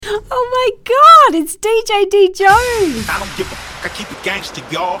my God, it's DJ D. Jones. I don't give a fuck, I keep it gangsta,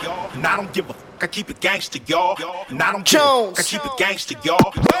 y'all. And I don't give a fuck, I keep it gangsta, y'all. And I don't give a fuck, I keep it gangsta, y'all.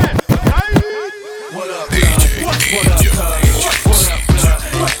 What up, DJ? What up, cuz? What up, blood?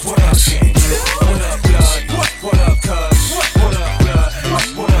 What up, gang? What up, blood? What up, cuz? What up, blood?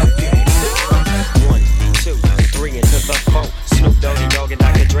 What up, gang? 1, 2, 3 into the 4. Snoop Doggy Dogg and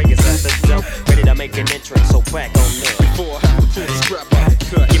Dr. Dre is at the door. Ready to make an entrance, so back on up. Before I have to pull the strap out the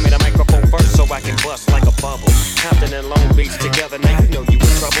cut. Give me the microphone first so I can bust like a bubble. Compton and Long Beach together, now you know you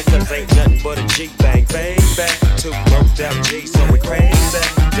in trouble. Cause ain't nothing but a G-Bang, baby. Two broke out G, so we crazy.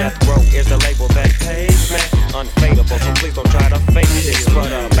 Death Row is the label that pays me. Unfadable, so please don't try to fake this. But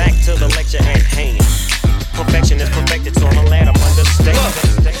back to the lecture at hand. Perfection is perfected, so I'ma let them understand.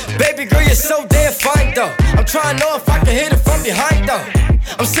 Look, baby girl, you're so damn fine, though. I'm trying to know if I can hit it from behind, though.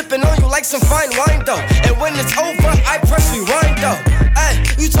 I'm sipping on you like some fine wine, though. And when it's over, I press rewind, though. Ay,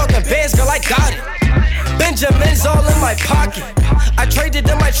 you talking bands, girl, I got it. Benjamin's all in my pocket. I traded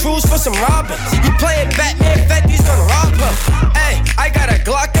in my trues for some robins. You playing Batman, Fetty's gonna rob him. Ay, I got a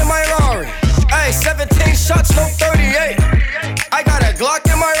Glock in my Rari. Ay, 17 shots, no 38. I got a Glock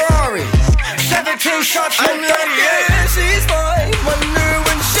in my Rari. 17 shots, no 38. Yeah, she's mine. Wonder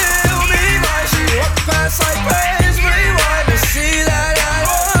when she'll be mine. She walk past like praise rewind to see that I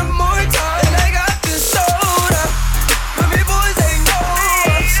want more time. And I got this soda. But me boys ain't no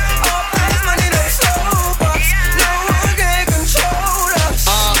ups. All praise money, no slow bucks. No one can control us.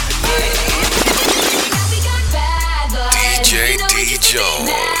 DJ D.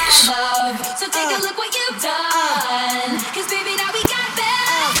 Jones. So take a look what you've done. Cause baby, now we got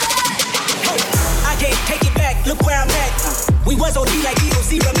bad. I can't take it back, look where I'm at. We was OD like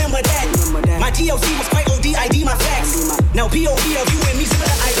DOC, remember that. My TOC was quite OD, ID my facts. Now POV of you and me split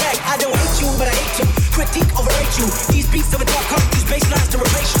Iraq. I don't hate you, but I hate you. Critique, overrate you. These beats of a dark heart, use baselines to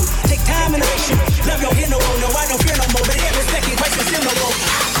replace you. Take time and erase you. Love your hit no more, no I don't fear no more. But here respect and Christ is in no more.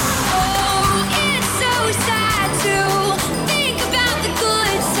 Oh, it's so sad to think about the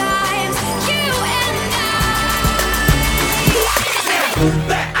good times. You and I.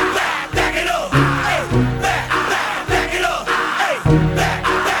 Back it up. Hey, back it up. Hey,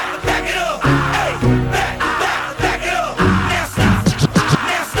 back it up. Hey, back it up. Now stop.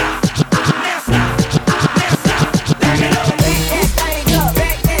 Back it up. Back that thing up,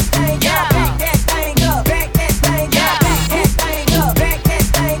 back that thing up, back that thing up, back that thing up, back that thing up, back that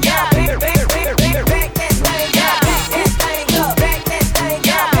thing up, back that thing up, back that thing up, back that thing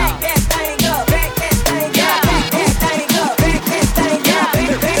up, back that thing up, back that thing up, back that thing up, back that thing up, back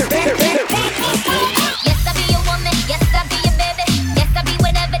that thing up. Yes, I be your woman. Yes, I be your baby. Yes, I be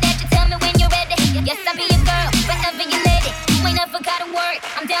whatever that you tell me when you're ready. Yes, I be your girl, wherever you lady. You ain't never gotta worry.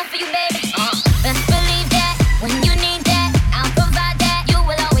 I'm down for you, baby. Best believe that when you need that, I'll provide that. You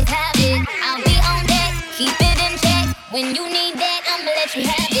will always have it. I'll be on that. Keep it in check. When you need that, I'ma let you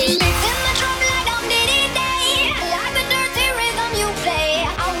have it. In the drum like I'm Diddy Day. Like the dirty rhythm you play.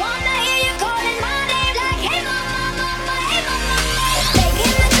 I wanna hear you calling my name like, hey mama, hey mama.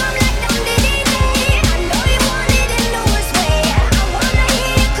 Taking the drum like I'm Diddy Day. I know you want it in the worst way. I wanna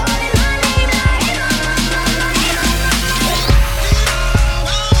hear you calling my name like, hey mama, hey mama.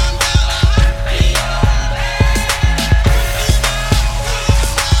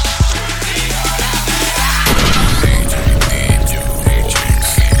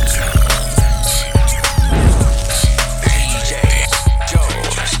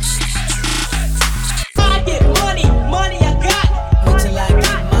 I get money, money I got. Wait till I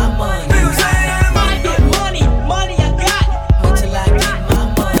get my money. I get money, money I got. Wait till I get my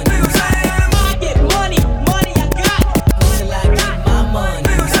money. I get money, money I got. Wait till I get my money.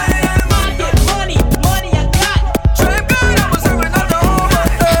 I get money, money I got. Trap God, I was serving up the whole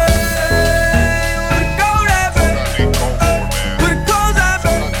birthday. With a gold at, baby. With a gold at,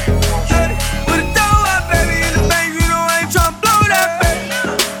 baby. With a dough at, baby. In the bank, you know I ain't tryna blow that, baby.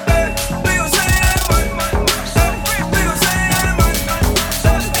 We gon' say that money. We gon' say that money.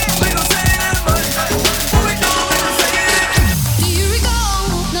 We gon' say that money. What we doing, we gon' say it. Do you recall,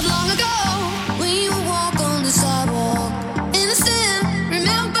 not long ago, when you would walk on the sidewalk? Innocent,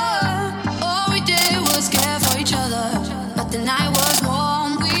 remember, all we did was care for each other. But the night was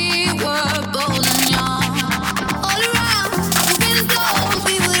warm, we were bold and young. All around, the wind blows,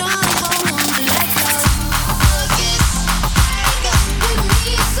 we would all want to let go. I guess, we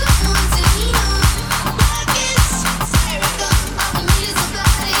need someone to lean on. I guess, all we need is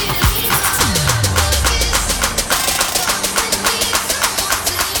somebody to lean on. I guess, we need someone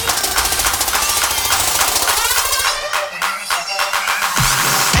to lean on.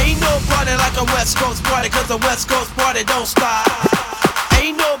 Ain't no party like a West Coast party, cause the West Coast party don't stop.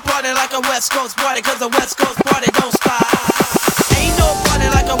 Ain't no party like like a West Coast party, cause the West Coast party don't stop. Ain't no party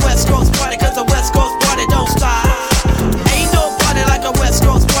like a West Coast party, cause the West Coast party don't stop. Ain't no party like a West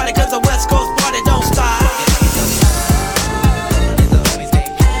Coast party, cause the West Coast party don't stop.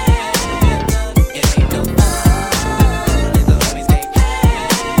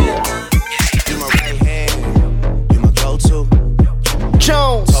 You my right hand, you my go-to.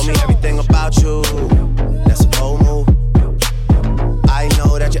 Jones told me everything about you. That's a bold move. I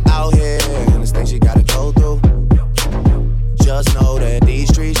know that you're out here and there's things you gotta go through. Just know that these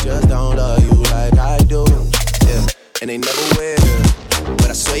streets just don't love you like I do. Yeah, and they never will. But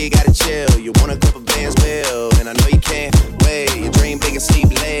I swear you gotta chill. You want a couple bands, will, and I know you can't wait. You dream big and sleep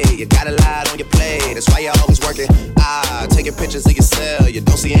late. You got a lot on your plate. That's why you're always working. Taking pictures of yourself. You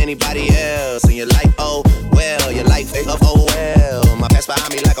don't see anybody else, and you're like, oh well. Your life ain't up, oh well. My past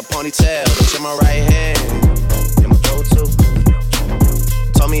behind me like a ponytail, but you're my right hand. You're my go-to.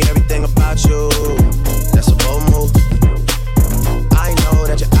 Told me everything about you. That's a bold move. I know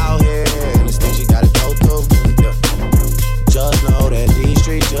that you're out here and there's things you gotta go through. Yeah. Just know that these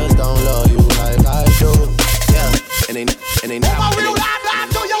streets just don't love you like I do. Yeah. And they not. On my real life,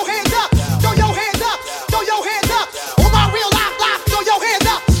 throw your hands up. Throw your hands up. Throw your hands up. On my real life, throw your hands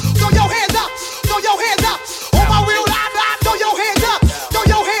up. Throw your hands up. Throw your hands up. On my real life, throw your hands up. Throw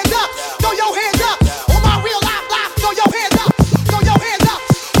your hands up. Throw your hands up. On my real life, throw your hands up. Throw your hands up.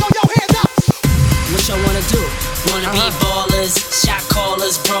 Throw your hands up. What y'all wanna do? Wanna be ballers, shot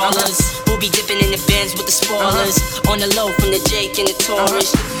callers, brawlers. We'll be dipping in the Benz with the spoilers. On the low from the Jake and the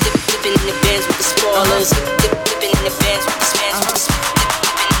Taurus. Dipping in the Benz with the spoilers. Dipping in the Benz with the spans with the spoilers.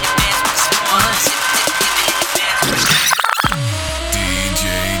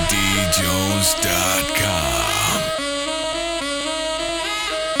 DJDJones.com.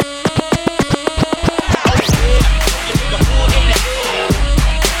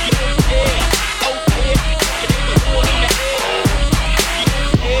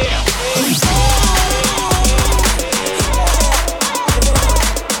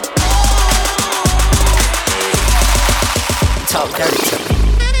 Talk dirty to me.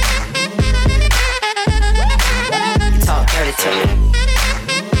 Talk dirty to me.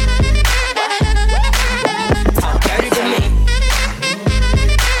 Talk dirty to me.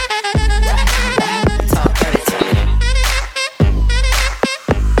 Talk dirty to me.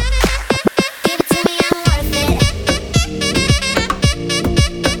 Give it to me, I'm worth it.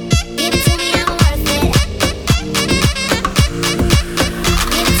 Give it to me, I'm worth it. Give it to me, I'm worth it.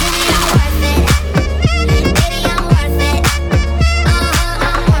 Baby, I'm worth it.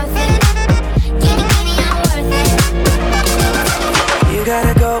 I'm worth it. Give it, I'm worth it. You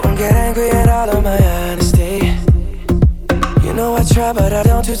gotta go and get angry at all of my honesty. You know I try, but I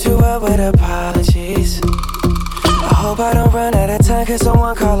don't do too well with apologies. I hope I don't run out of time, cause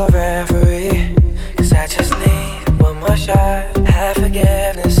someone call a referee. Cause I just need one more shot, have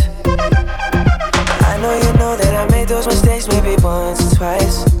forgiveness. I know that I made those mistakes maybe once or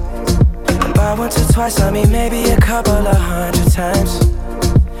twice. And by once or twice, I mean maybe a couple of 100 times.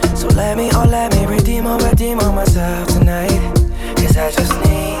 So let me redeem on myself tonight. Cause I just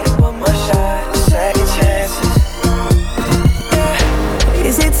need one more shot, second chances. Yeah.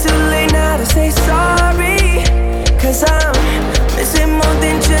 Is it too late now to say sorry? Cause I'm missing more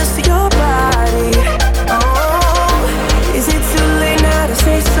than just your body. Oh, is it too late now to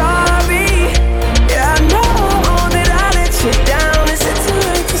say sorry? Yeah, I know that I let you down. Is it too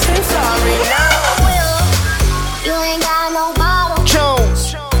late to say sorry now? You ain't got no bottle.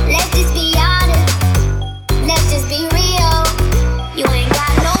 Jones. Let's just be honest. Let's just be real. You ain't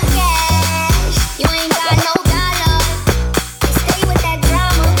got no cash. You ain't got no dollars. You stay with that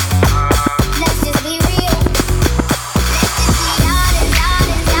drama. Let's just be real. Let's just be honest,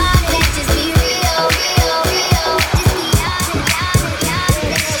 honest. Let's just be real, real, real. Just be honest, honest,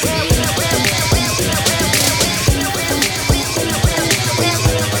 honest.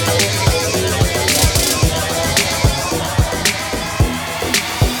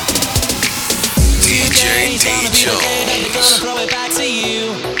 DJ D Jones. Throw it back to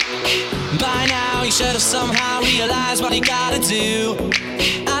you. By now you should have somehow realized what you gotta do.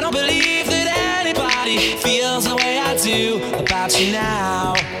 I don't believe that anybody feels the way I do about you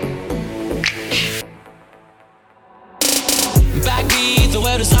now. Backbeat, the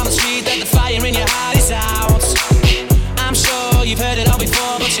word is on the street that the fire in your heart is out. I'm sure you've heard it all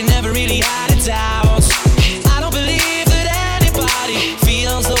before, but you never really had a doubt. I don't believe that anybody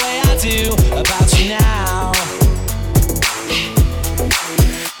feels the way I do about you now.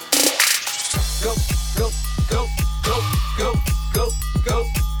 Go, go, go, go, go, go, go,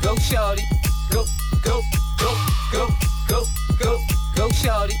 go, shawty. Go, go, go, go, go, go, go,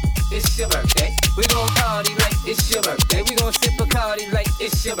 shawty. it's your birthday. We gon' party like it's your birthday. We gon' sip Bacardi like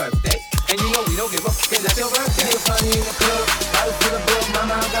it's your birthday. And you know we don't give up, cause that's your birthday. You're funny in the club, bottle full of bug.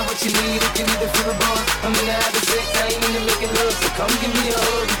 Mama, I got what you need if you need to feel the buzz. I'm into having sex, I ain't into making love. So come give me a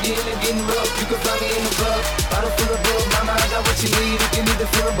hug, if you're into getting rough, you can find me in the club. Bottle full of bug, mama, I got what you need if you need to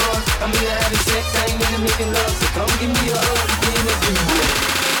feel the buzz. I'm into having sex, I ain't into making love. So come give me a hug, if you're into getting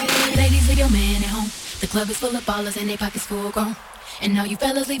rough. Ladies, leave your man at home. The club is full of ballers and they pockets full grown. And now you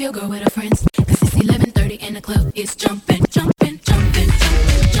fellas leave your girl with her friends, cause it's 11:30 and the club is jumping, jumping.